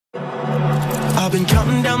I've been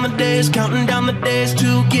counting down the days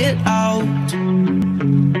to get out.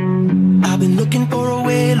 I've been looking for a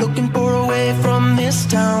way from this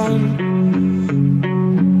town.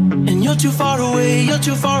 And you're too far away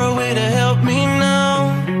to help me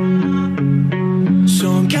now.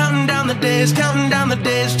 So I'm counting down the days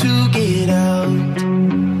to get out.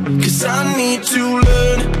 'Cause I need to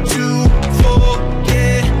learn to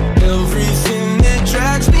forget everything that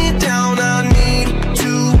drags me down. I need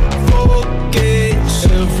to forget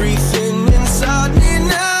everything inside me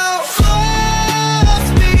now. Full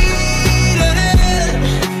speed ahead,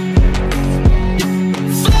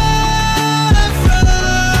 fly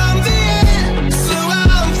from the end. So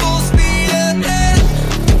I'm full speed ahead.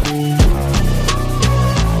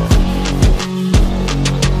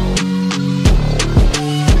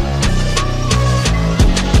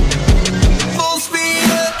 Full speed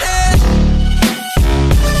ahead.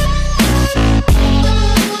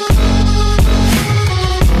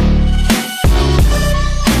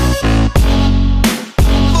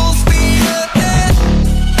 Full speed ahead.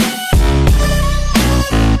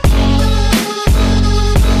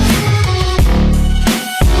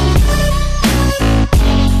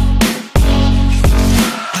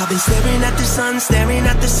 I've been staring at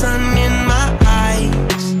the sun in my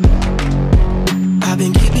eyes. I've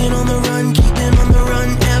been keeping on the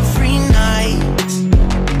run every night.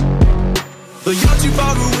 But you're too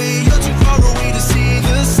far away to see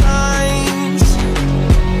the signs.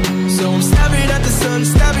 So I'm staring at the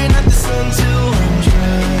sun till I'm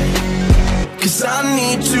dry. 'Cause I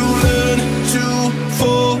need to learn to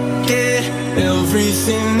forget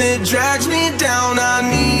everything that drags me down. I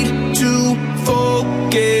need to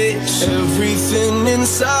forget everything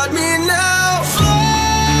inside me now.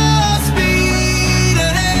 Full speed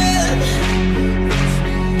ahead,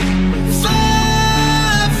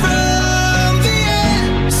 fly from the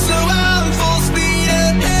end. So I'm full speed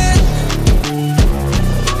ahead.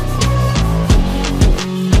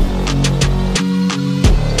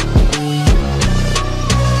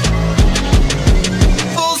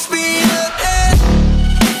 Full speed ahead.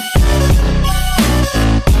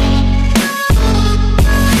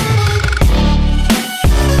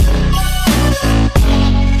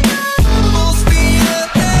 Full speed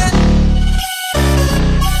ahead.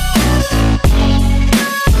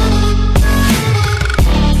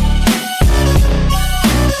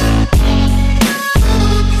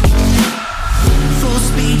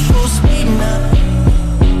 Full speed now.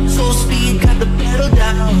 Full speed, got the pedal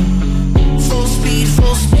down. Full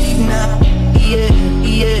speed now. Yeah,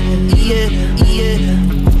 yeah, yeah, yeah.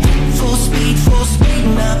 Full speed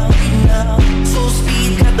now. Full speed,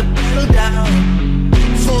 got the pedal down.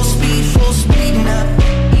 Full speed now.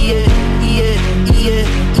 Yeah, yeah, yeah,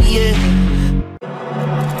 yeah.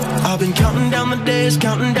 I've been counting down the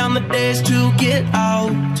days to get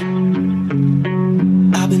out.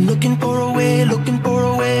 I've been looking for a way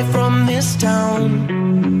from this town.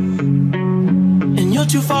 And you're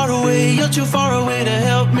too far away to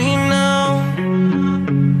help me now.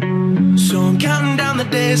 So I'm counting down the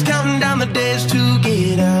days to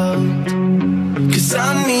get out. 'Cause I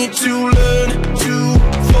need to learn to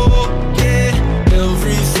forget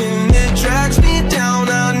everything that drags me down.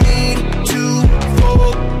 I need to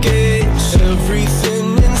forget everything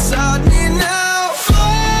inside me now.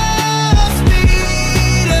 Full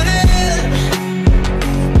speed ahead,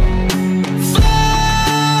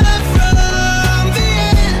 fly from the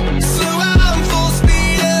end. So I'm full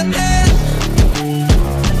speed ahead.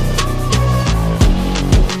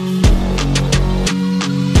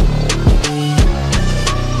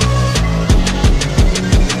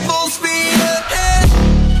 Full speed ahead.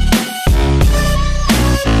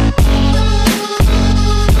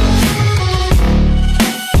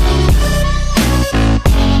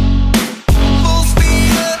 Full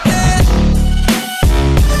speed ahead.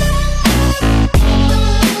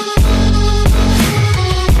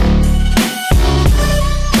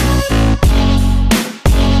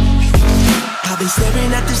 I've been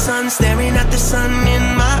staring at the sun in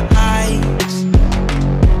my eyes.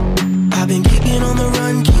 I've been keeping on the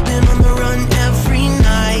run every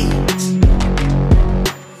night.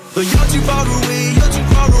 But you're too far away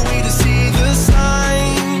to see the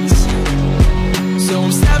signs. So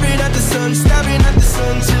I'm staring at the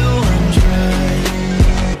sun till I'm dry.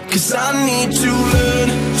 'Cause I need to learn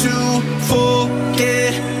to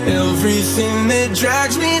forget everything that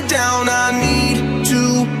drags me down. I need to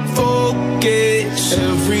forget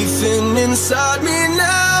everything inside me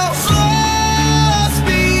now. Full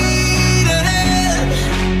speed ahead,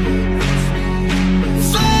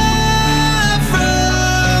 fly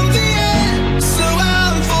from the end. So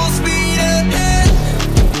I'm full speed ahead.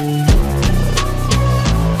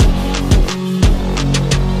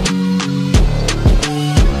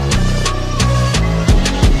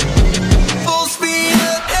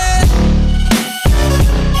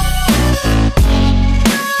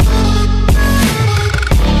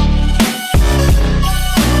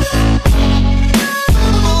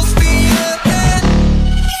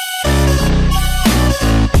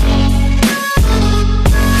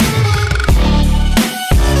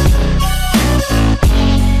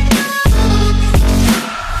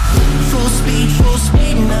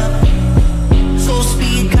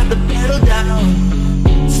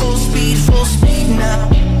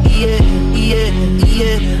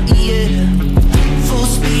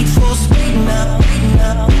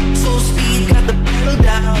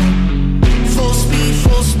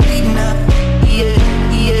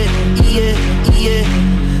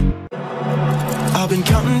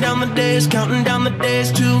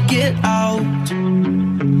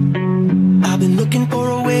 been looking for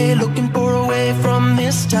a way from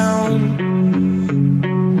this town.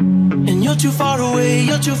 And you're too far away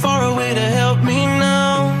to help me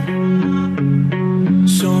now.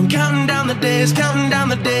 So I'm counting down the days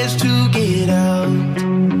to get out.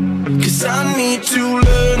 'Cause I need to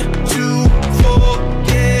learn to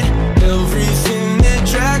forget everything that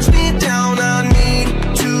drags me down. I need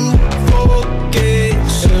to forget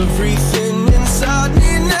everything inside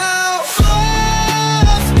me now.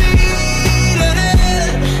 Full speed ahead,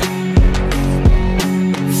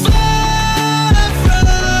 far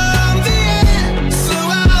from the end. So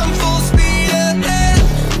I'm full speed ahead.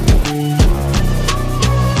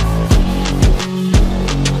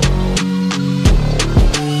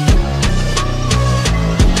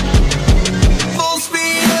 Full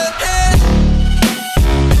speed ahead.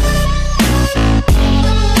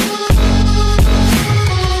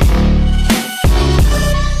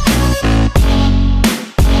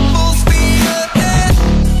 Full speed ahead.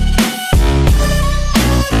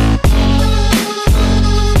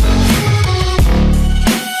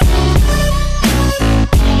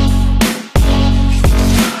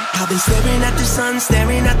 I've been staring at the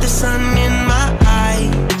sun in my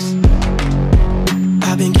eyes.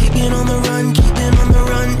 I've been keeping on the run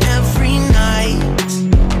every night.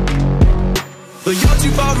 But you're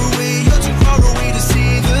too far away to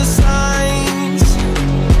see the signs.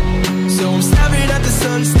 So I'm staring at the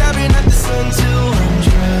sun till I'm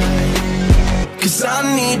dry. 'Cause I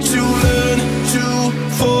need to learn to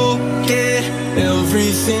forget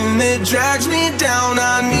everything that drags me down.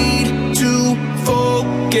 I need to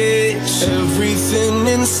forget everything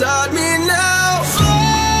inside me now.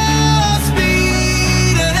 Full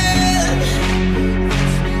speed ahead,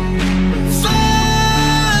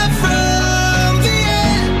 far from the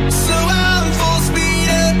end. So I'm full speed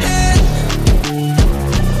ahead.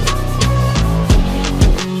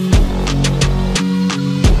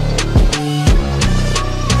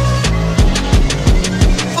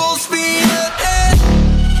 Full speed ahead.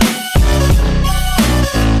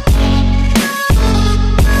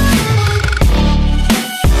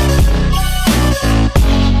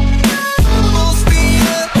 Full speed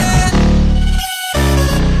ahead.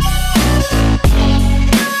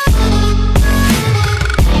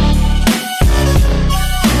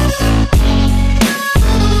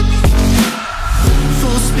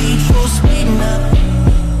 Full speed now.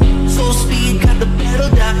 Full speed, got the pedal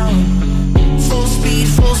down. Full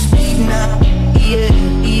speed now. Yeah,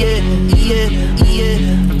 yeah, yeah, yeah.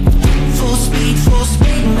 Full speed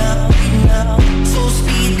now. Full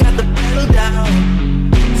speed, got the pedal down.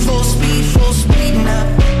 Full speed now.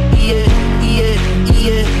 Yeah, yeah,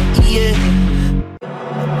 yeah, yeah.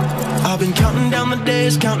 I've been counting down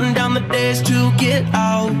the days to get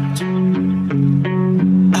out.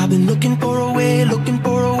 I've been looking for a way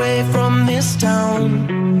from this town.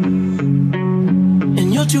 And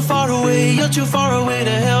you're too far away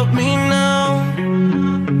to help me now.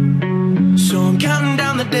 So I'm counting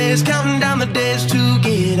down the days to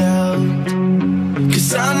get out. 'Cause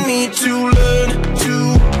I need to learn to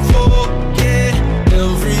forget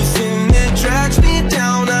everything that drags me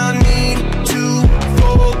down. I need to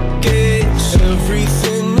forget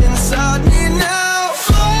everything inside me now.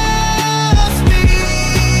 Full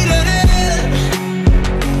speed ahead,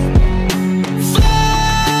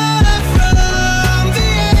 far from the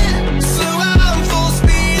end. So I'm full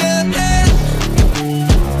speed ahead.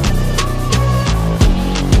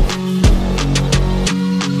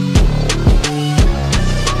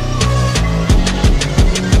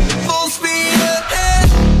 Full speed ahead.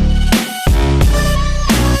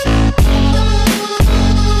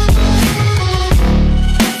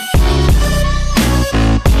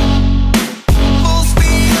 Full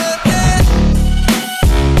speed ahead.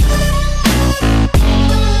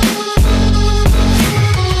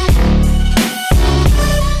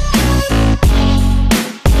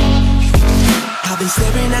 I've been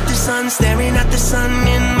staring at the sun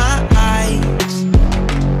in my eyes.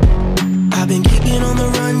 I've been keeping on the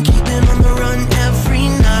run every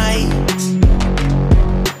night.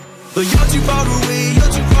 But you're too far away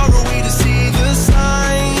to see the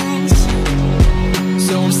signs.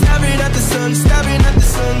 So I'm staring at the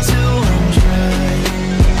sun till I'm dry.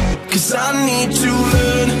 'Cause I need to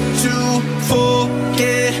learn to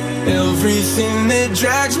forget everything that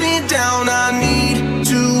drags me down. I need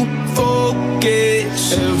to forget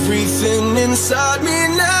everything inside me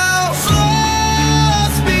now. Full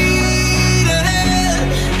speed ahead,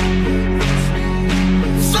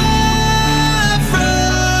 far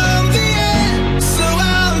from the end. So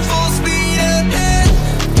I'm full speed ahead.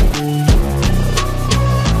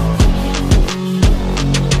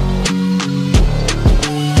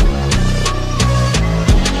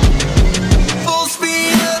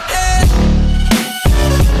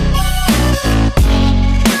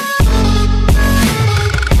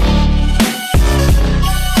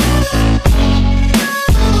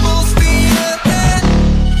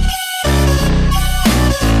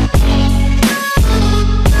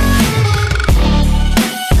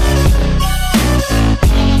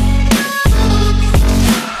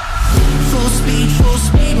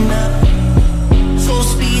 up.